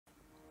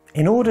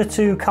In order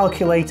to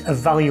calculate a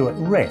value at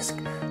risk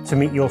to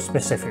meet your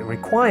specific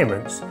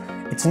requirements,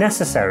 it's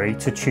necessary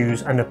to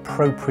choose an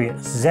appropriate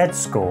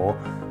Z-score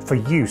for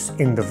use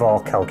in the VaR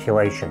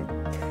calculation.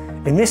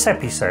 In this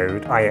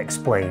episode, I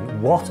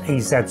explain what a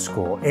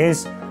Z-score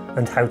is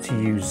and how to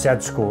use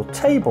Z-score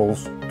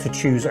tables to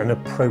choose an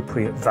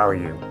appropriate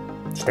value.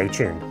 Stay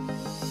tuned.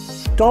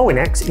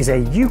 Darwinex is a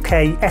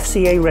UK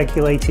FCA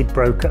regulated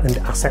broker and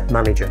asset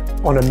manager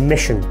on a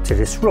mission to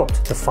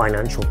disrupt the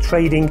financial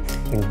trading,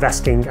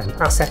 investing and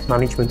asset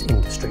management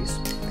industries.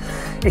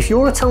 If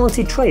you're a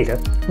talented trader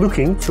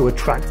looking to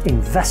attract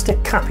investor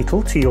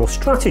capital to your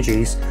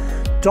strategies,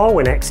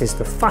 Darwinex is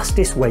the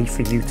fastest way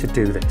for you to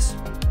do this.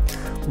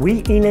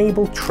 We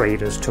enable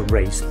traders to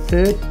raise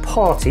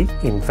third-party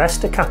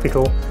investor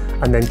capital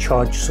and then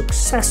charge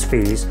success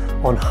fees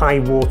on high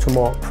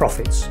watermark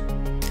profits.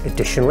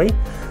 Additionally,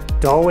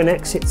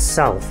 Darwinex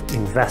itself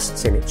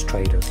invests in its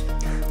traders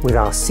with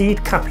our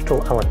seed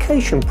capital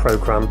allocation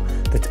program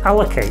that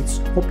allocates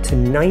up to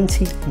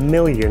 90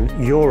 million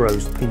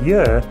euros per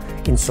year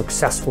in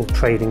successful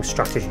trading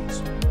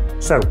strategies.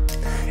 So,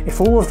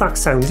 if all of that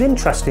sounds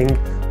interesting,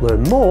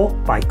 learn more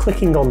by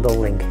clicking on the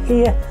link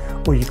here,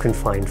 or you can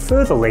find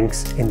further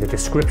links in the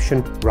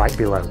description right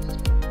below.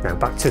 Now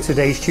back to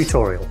today's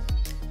tutorial.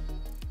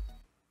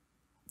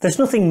 There's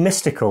nothing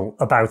mystical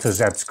about a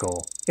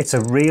Z-score. It's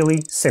a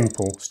really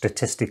simple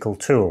statistical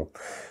tool.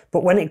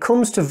 But when it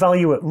comes to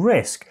value at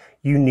risk,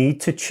 you need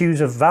to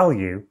choose a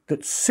value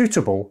that's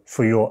suitable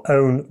for your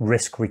own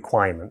risk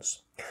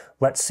requirements.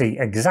 Let's see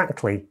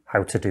exactly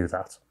how to do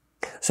that.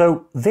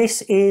 So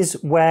this is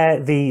where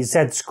the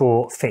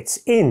Z-score fits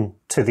in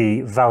to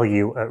the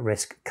value at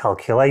risk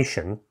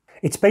calculation.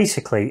 It's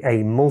basically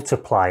a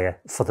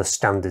multiplier for the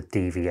standard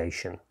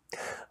deviation.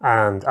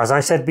 And as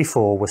I said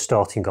before, we're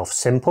starting off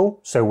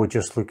simple, so we're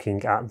just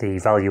looking at the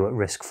value at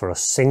risk for a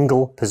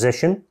single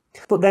position.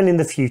 But then in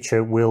the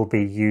future, we'll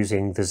be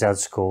using the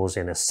Z-scores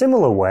in a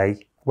similar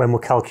way when we're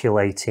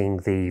calculating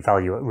the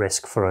value at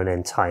risk for an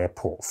entire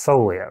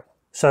portfolio.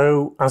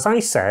 So as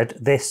I said,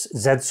 this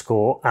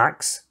Z-score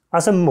acts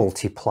as a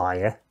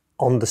multiplier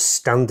on the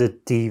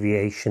standard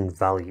deviation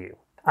value.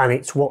 And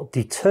it's what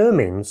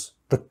determines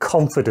the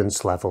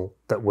confidence level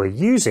that we're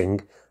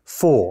using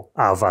for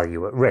our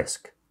value at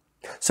risk.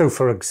 So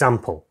for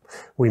example,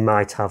 we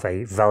might have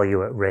a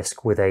value at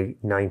risk with a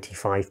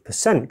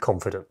 95%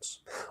 confidence,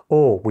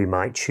 or we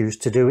might choose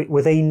to do it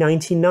with a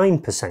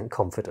 99%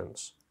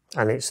 confidence.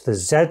 And it's the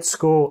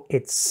Z-score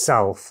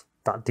itself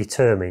that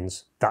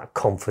determines that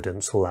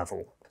confidence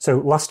level. So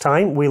last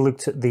time we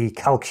looked at the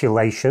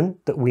calculation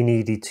that we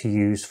needed to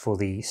use for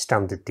the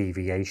standard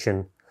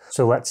deviation.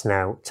 So let's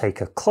now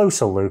take a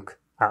closer look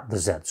at the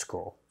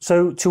Z-score.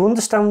 So to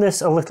understand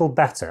this a little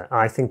better,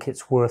 I think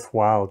it's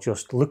worthwhile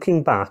just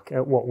looking back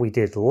at what we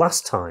did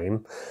last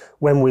time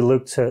when we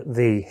looked at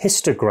the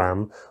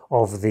histogram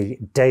of the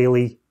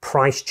daily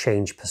price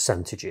change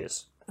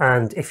percentages.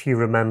 And if you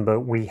remember,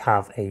 we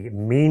have a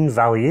mean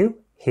value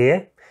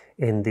here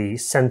in the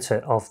center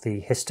of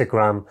the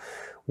histogram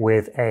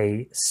with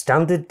a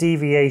standard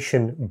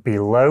deviation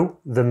below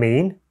the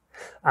mean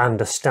and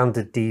a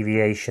standard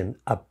deviation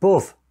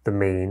above the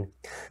mean,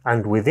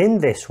 and within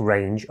this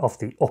range of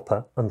the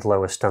upper and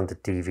lower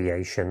standard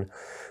deviation,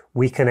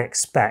 we can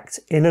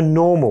expect in a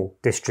normal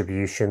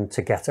distribution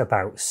to get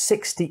about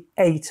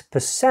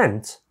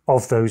 68%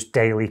 of those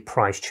daily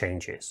price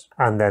changes.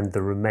 And then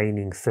the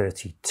remaining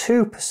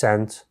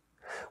 32%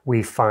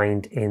 we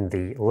find in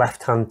the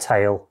left-hand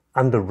tail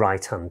and the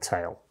right-hand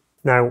tail.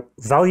 Now,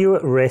 value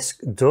at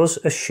risk does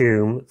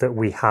assume that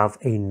we have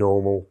a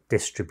normal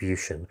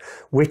distribution,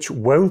 which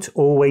won't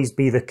always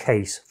be the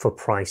case for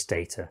price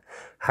data.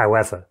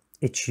 However,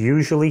 it's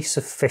usually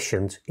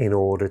sufficient in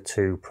order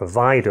to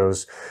provide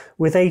us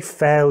with a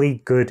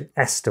fairly good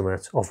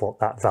estimate of what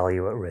that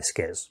value at risk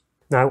is.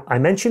 Now, I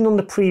mentioned on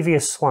the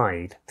previous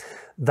slide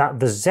that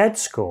the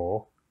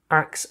Z-score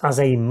acts as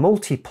a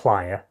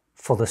multiplier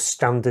for the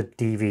standard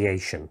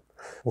deviation.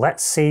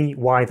 Let's see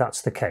why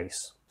that's the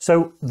case.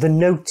 So the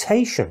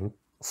notation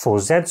for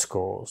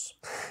Z-scores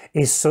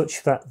is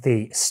such that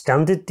the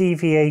standard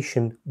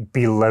deviation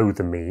below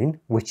the mean,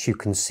 which you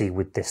can see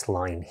with this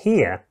line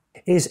here,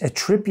 is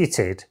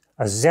attributed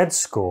a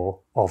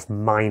Z-score of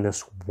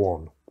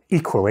 -1.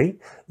 Equally,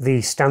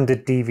 the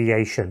standard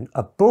deviation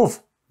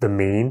above the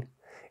mean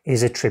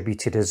is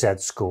attributed a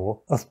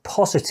Z-score of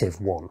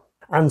 +1.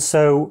 And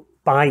so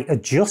by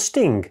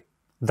adjusting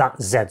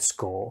that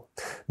Z-score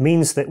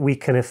means that we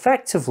can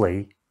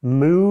effectively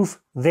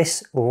move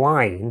this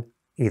line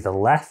either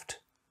left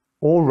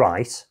or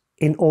right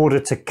in order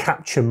to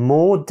capture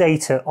more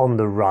data on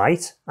the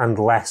right and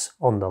less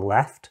on the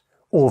left,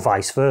 or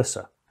vice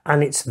versa.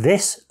 And it's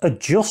this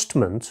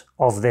adjustment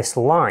of this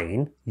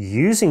line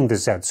using the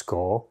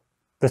Z-score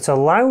that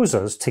allows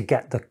us to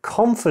get the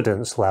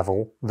confidence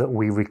level that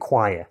we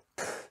require.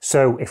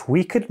 So if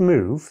we could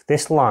move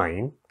this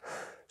line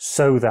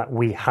so that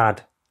we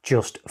had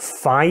just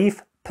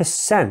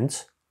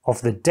 5%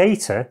 of the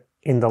data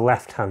in the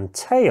left-hand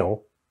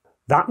tail,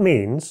 that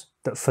means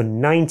that for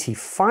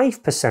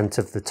 95%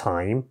 of the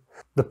time,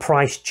 the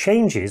price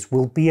changes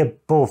will be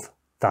above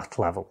that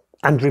level.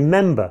 And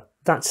remember,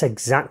 that's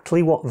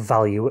exactly what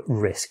value at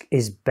risk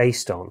is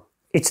based on.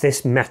 It's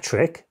this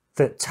metric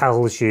that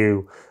tells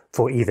you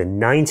for either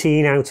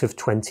 19 out of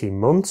 20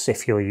 months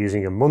if you're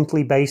using a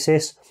monthly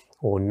basis,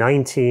 or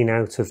 19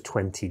 out of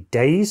 20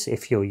 days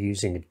if you're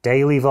using a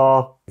daily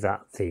VaR,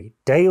 that the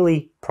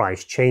daily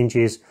price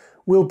changes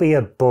will be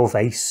above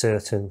a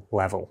certain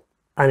level.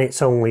 And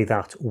it's only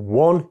that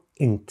 1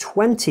 in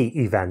 20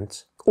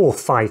 event, or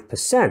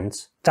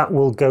 5%, that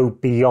will go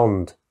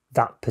beyond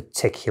that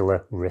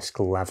particular risk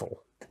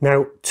level.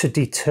 Now, to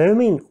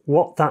determine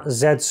what that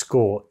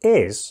Z-score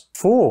is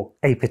for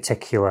a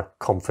particular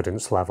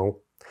confidence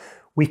level,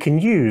 we can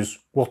use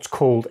what's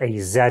called a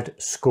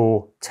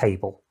Z-score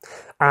table.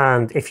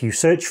 And if you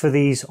search for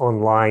these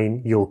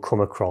online, you'll come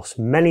across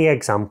many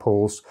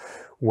examples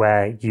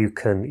where you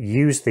can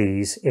use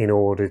these in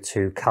order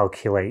to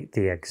calculate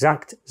the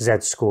exact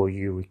Z-score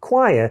you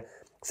require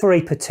for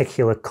a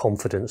particular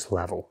confidence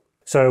level.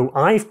 So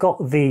I've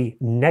got the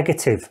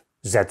negative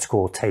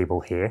Z-score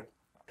table here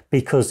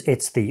because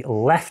it's the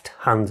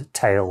left-hand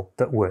tail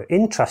that we're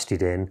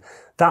interested in,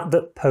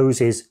 that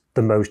poses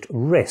the most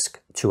risk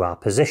to our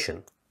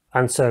position.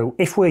 And so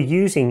if we're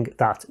using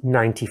that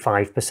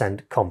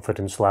 95%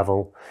 confidence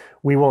level,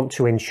 we want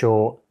to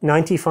ensure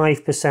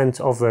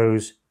 95% of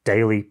those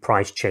daily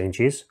price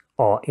changes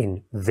are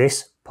in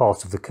this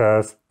part of the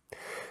curve,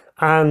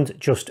 and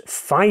just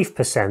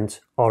 5%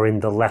 are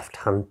in the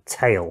left-hand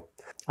tail.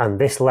 And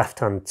this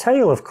left-hand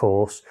tail, of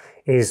course,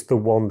 is the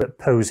one that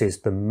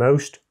poses the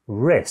most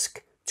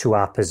risk to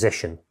our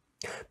position,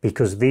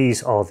 because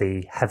these are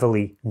the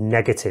heavily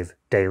negative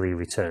daily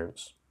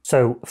returns.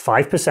 So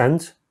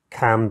 5%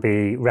 can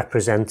be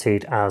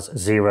represented as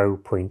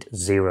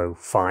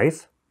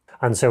 0.05.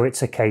 And so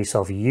it's a case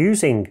of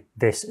using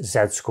this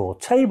Z-score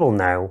table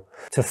now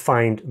to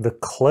find the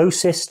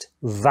closest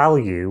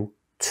value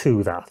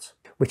to that,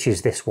 which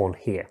is this one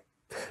here.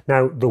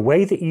 Now, the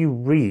way that you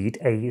read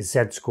a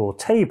Z-score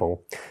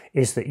table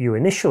is that you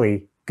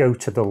initially go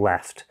to the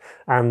left,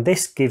 and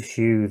this gives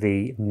you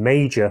the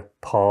major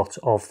part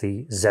of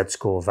the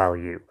Z-score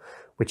value,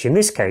 which in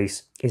this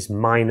case is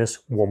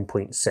minus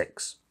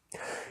 1.6.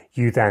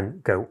 You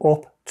then go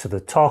up to the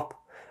top,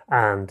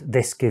 and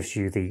this gives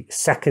you the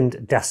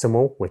second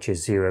decimal, which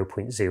is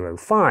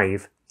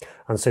 0.05.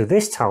 And so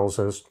this tells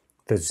us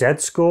the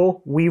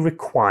Z-score we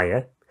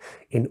require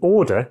in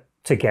order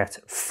to get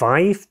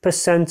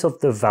 5% of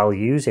the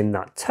values in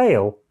that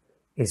tail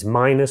is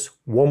minus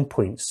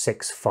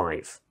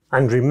 1.65.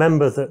 And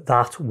remember that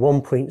that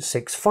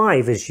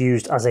 1.65 is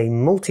used as a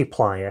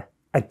multiplier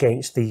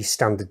against the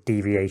standard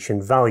deviation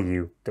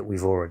value that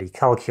we've already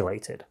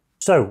calculated.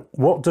 So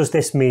what does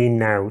this mean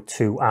now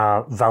to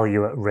our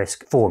value at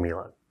risk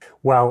formula?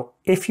 Well,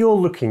 if you're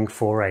looking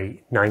for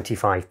a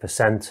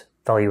 95%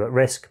 value at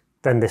risk,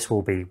 then this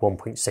will be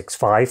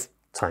 1.65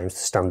 times the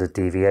standard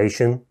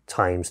deviation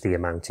times the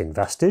amount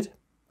invested,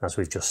 as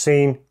we've just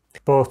seen.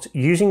 But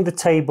using the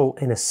table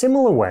in a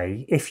similar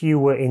way, if you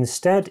were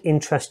instead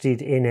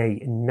interested in a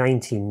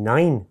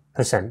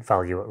 99%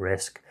 value at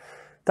risk,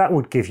 that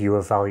would give you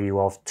a value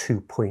of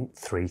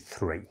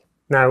 2.33.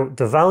 Now,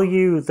 the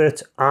value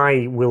that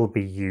I will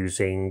be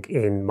using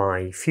in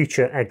my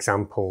future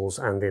examples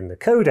and in the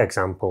code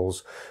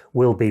examples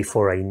will be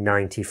for a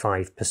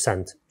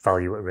 95%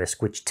 value at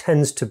risk, which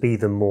tends to be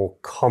the more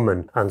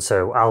common, and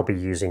so I'll be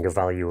using a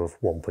value of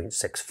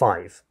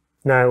 1.65.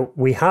 Now,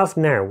 we have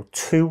now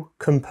two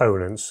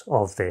components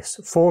of this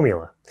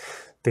formula.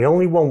 The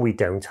only one we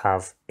don't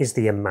have is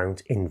the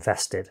amount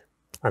invested.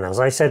 And as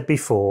I said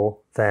before,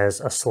 there's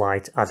a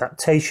slight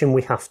adaptation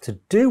we have to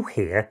do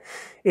here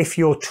if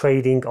you're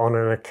trading on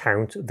an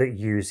account that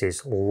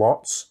uses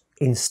lots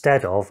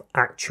instead of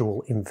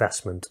actual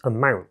investment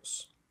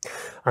amounts.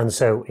 And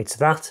so it's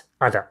that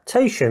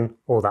adaptation,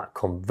 or that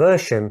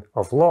conversion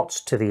of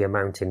lots to the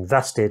amount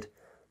invested,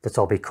 that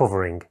I'll be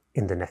covering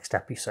in the next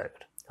episode.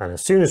 And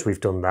as soon as we've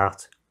done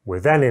that, we're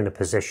then in a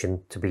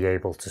position to be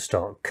able to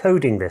start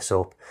coding this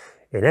up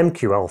in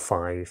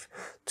MQL5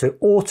 to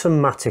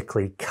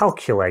automatically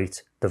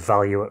calculate the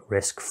value at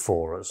risk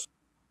for us.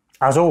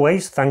 As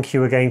always, thank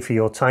you again for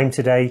your time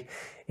today.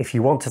 If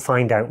you want to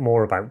find out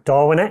more about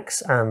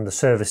Darwinex and the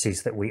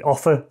services that we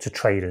offer to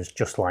traders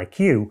just like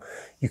you,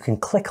 you can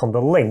click on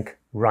the link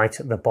right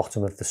at the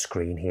bottom of the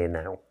screen here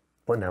now.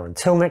 But now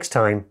until next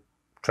time,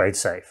 trade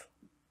safe.